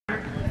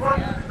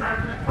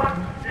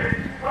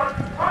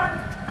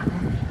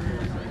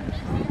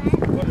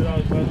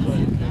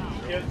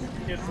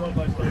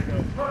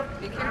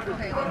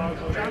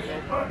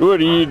What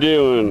are you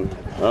doing?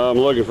 I'm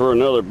looking for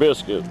another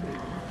biscuit.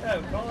 I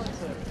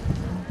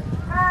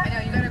know,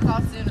 you gotta call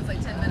soon. It's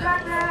like 10 minutes.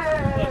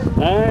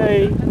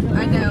 Hi.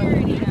 I know.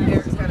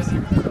 Eric's gotta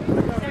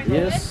be.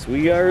 Yes,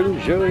 we are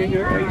enjoying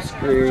your ice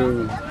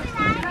cream.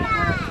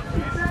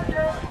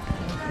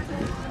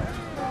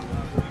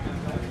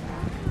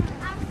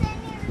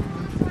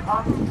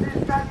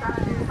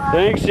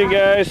 Thanks, you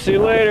guys. See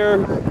you later.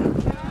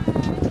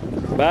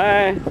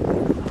 Bye.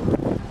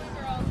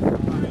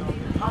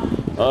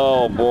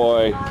 Oh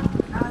boy.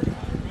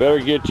 Better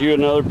get you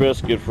another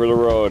biscuit for the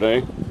road,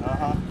 eh?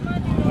 Uh-huh.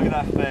 Look at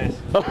that face.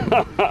 Look at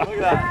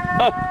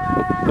that.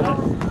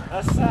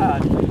 That's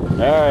sad.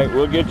 Alright,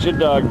 we'll get you a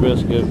dog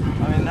biscuit. I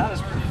mean, that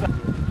is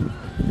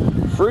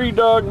free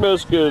dog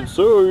biscuits,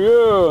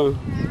 oh yeah.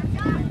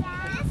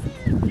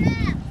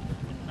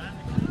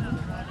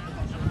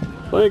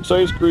 Thanks,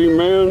 ice cream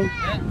man.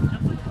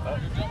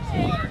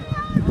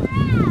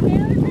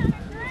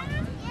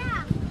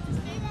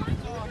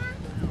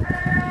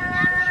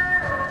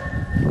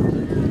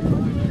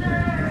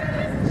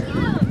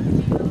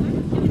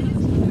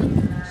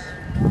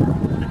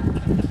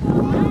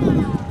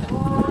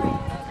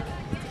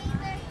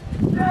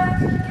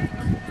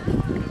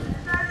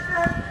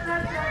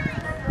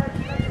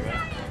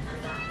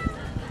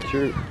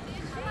 Sure.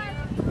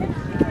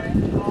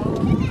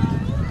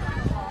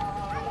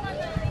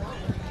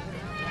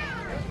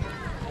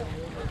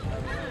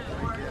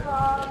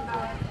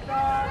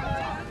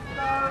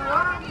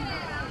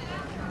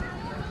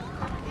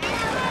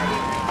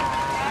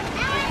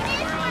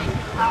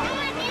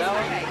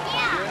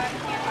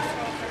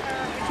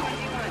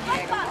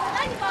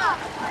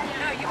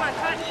 No, you want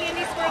cotton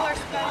candy, swirl, or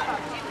SpongeBob?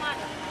 You want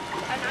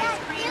an ice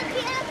cream?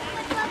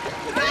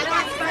 I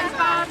want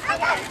SpongeBob. I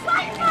got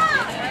SpongeBob!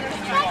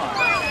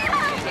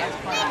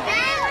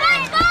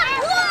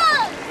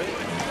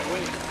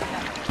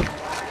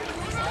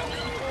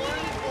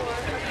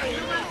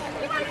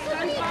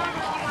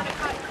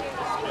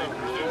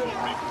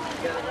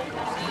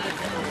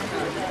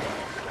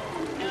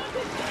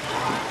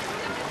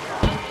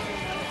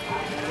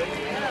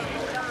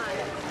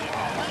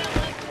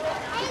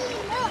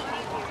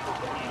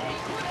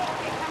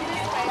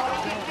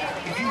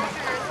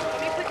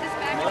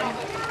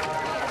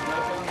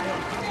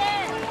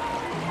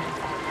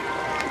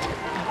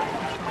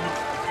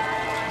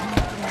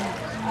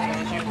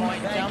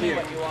 Thank you.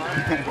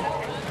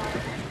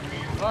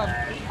 What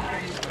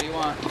do you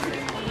want?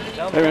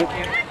 Hey, man.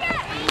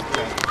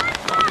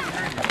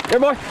 Here,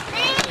 boy.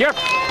 Here.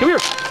 Come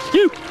here.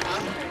 You.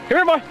 Come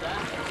here, boy.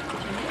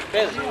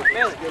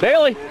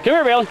 Bailey. Come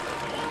here, Bailey.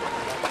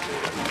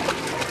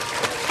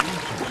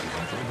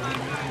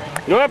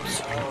 Whoops.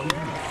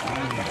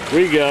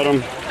 We got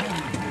him.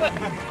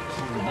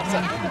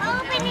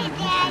 Open it,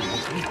 Daddy.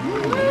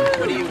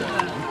 What do you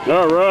want?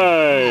 All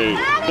right.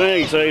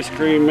 Thanks, ice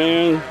cream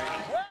man.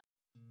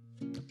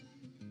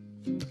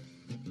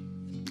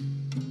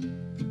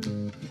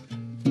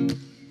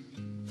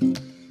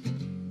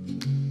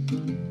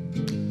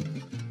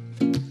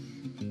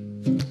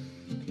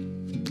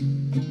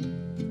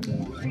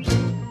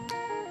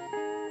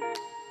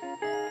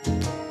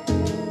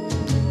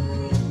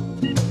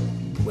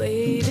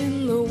 Wade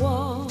in the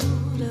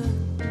water,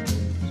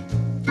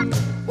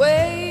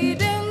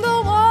 wade in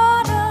the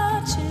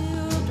water,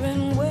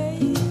 children,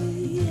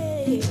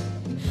 wade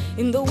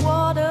in the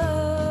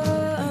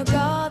water.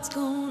 God's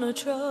gonna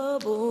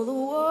trouble the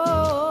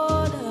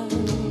water.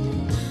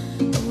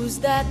 Who's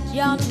that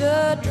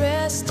yonder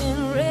dressed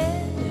in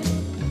red?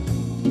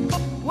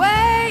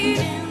 Wade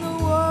in the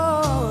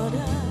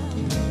water.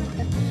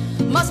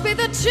 Must be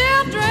the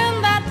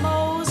children that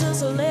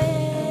Moses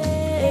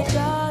led.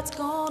 God's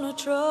gonna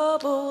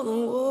trouble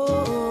the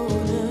water.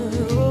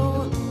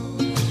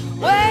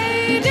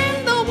 Wade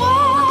in the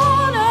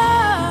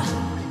water,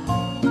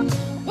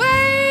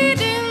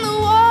 wade in the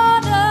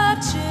water,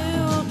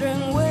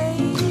 children,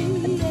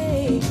 wade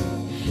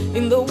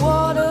in the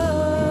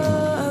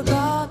water.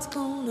 God's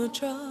gonna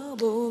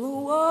trouble the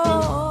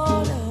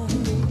water.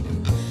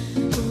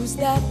 Who's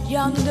that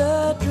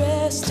yonder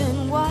dressed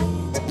in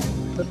white?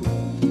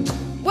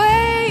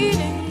 Wade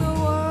in the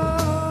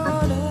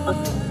water.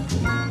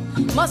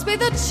 Must be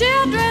the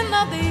children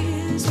of the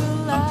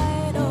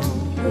Israelite. Oh,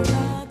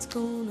 God's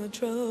gonna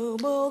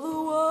trouble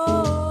the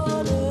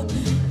water.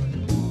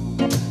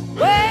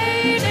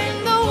 Wade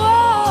in the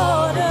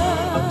water,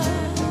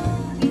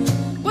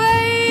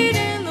 wade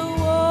in the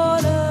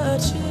water,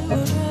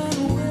 children,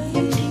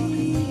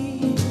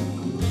 wade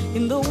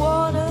in the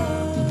water.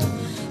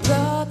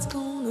 God's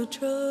gonna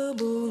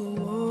trouble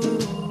the water.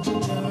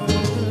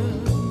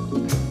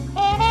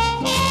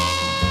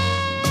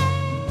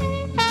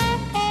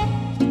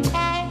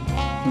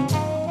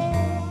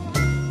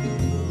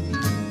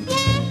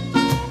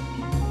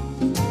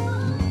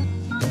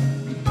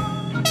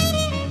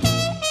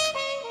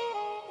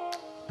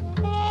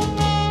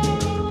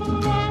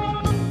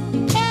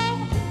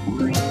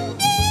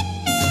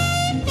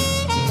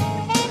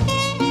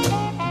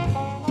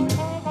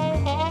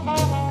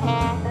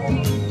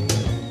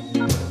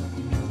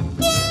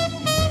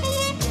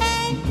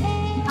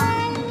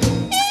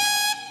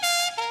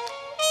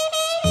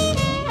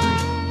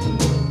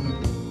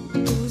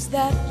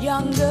 that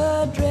young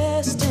girl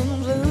dressed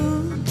in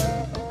blue.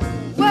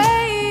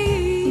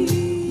 Wade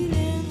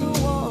in the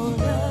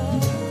water.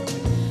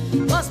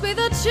 Must be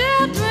the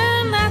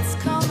children that's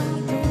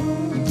coming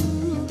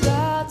through.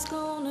 God's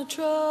gonna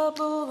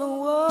trouble the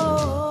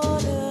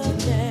water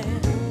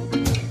again.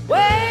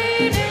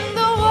 Wade in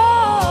the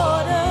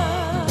water.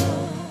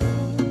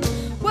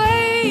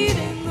 Wade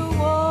in the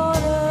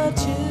water,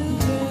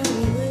 children,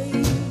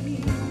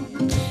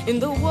 wade in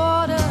the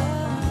water.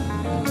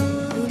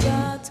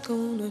 God's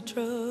gonna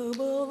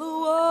trouble the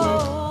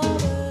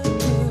water.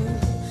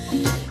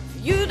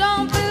 If you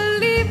don't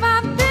believe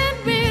I've been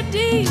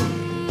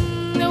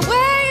redeemed,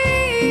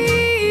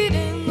 wade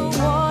in the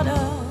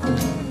water.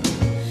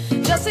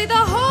 Just see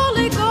the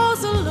Holy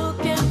Ghost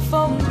looking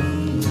for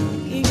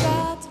me.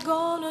 God's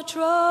gonna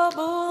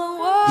trouble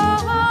the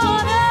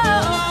water.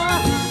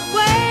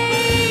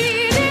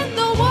 Wade in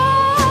the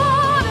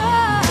water.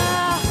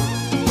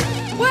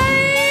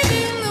 Wade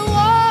in the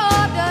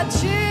water,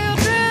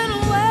 children,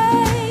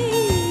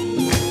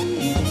 wade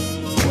in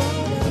the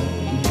water.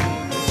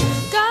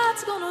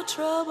 God's gonna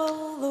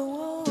trouble the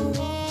water.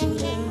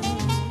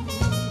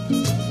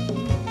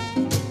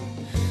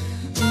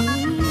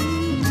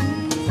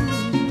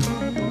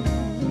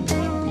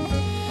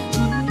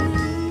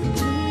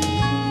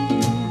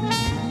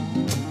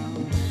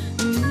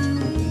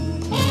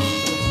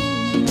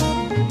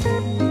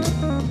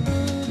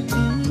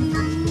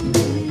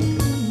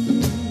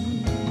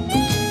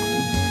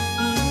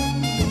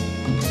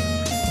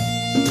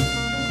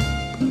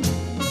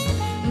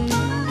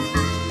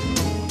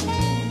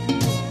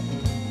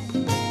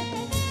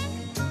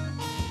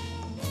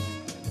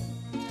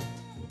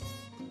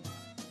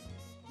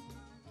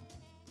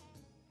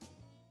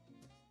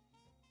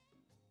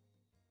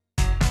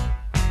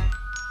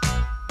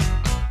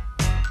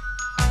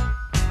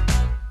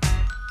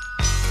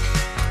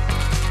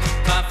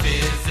 My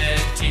phys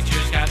ed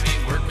teachers got me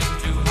working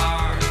too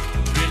hard.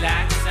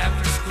 Relax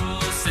after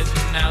school,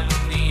 sitting out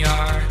in the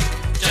yard.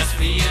 Just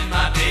me and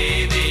my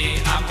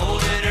baby, I'm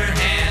holding her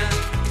hand.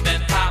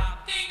 Then pop,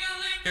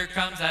 ding-a-ling, here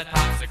comes that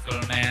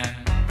popsicle man.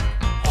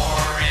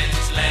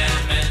 Orange,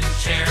 lemon,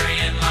 cherry,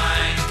 and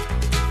lime.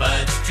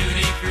 Fudge,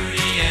 tutti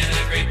frutti, and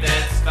a grape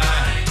that's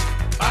fine.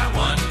 Buy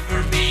one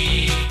for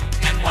me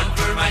and one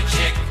for my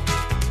chick.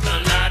 A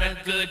lot of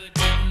good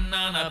pudding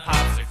on a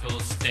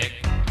popsicle stick.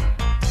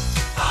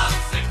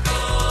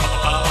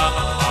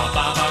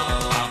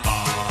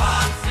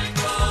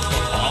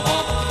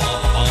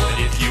 But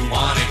if you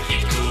wanna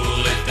keep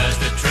cool, it does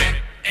the trick,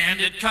 and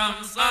it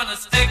comes on a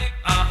stick.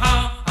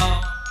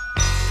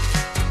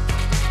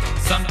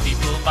 Some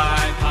people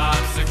buy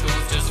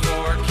popsicles just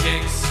for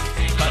kicks,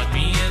 but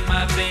me and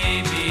my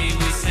baby,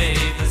 we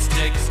save the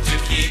sticks to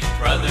keep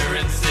brother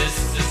and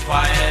sisters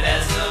quiet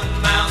as a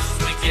mouse.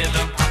 We give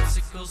them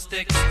popsicle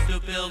sticks to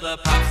build a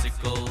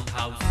popsicle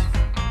house.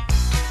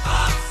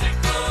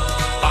 Popsicle.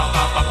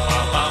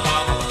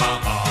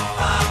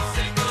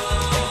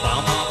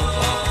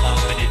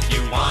 But if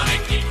you wanna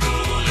keep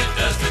cool, it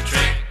does the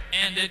trick,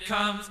 and it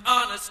comes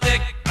on a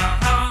stick.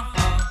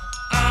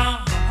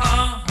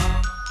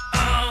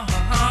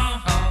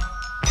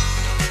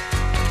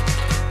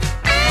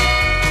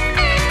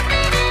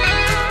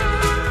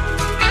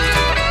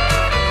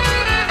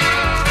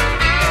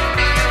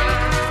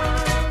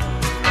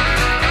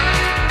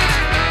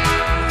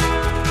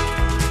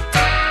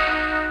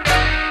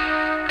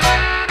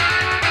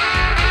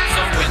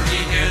 So when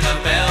you hear the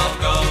bell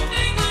go,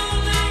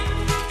 ding-a-ling,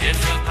 it's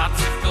the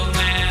popsicle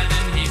man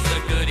and he's the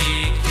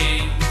goody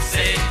king.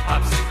 Say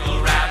popsicle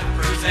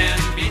rappers,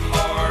 and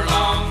before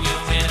long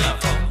you'll win a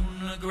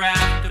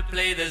phonograph to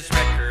play this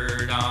record.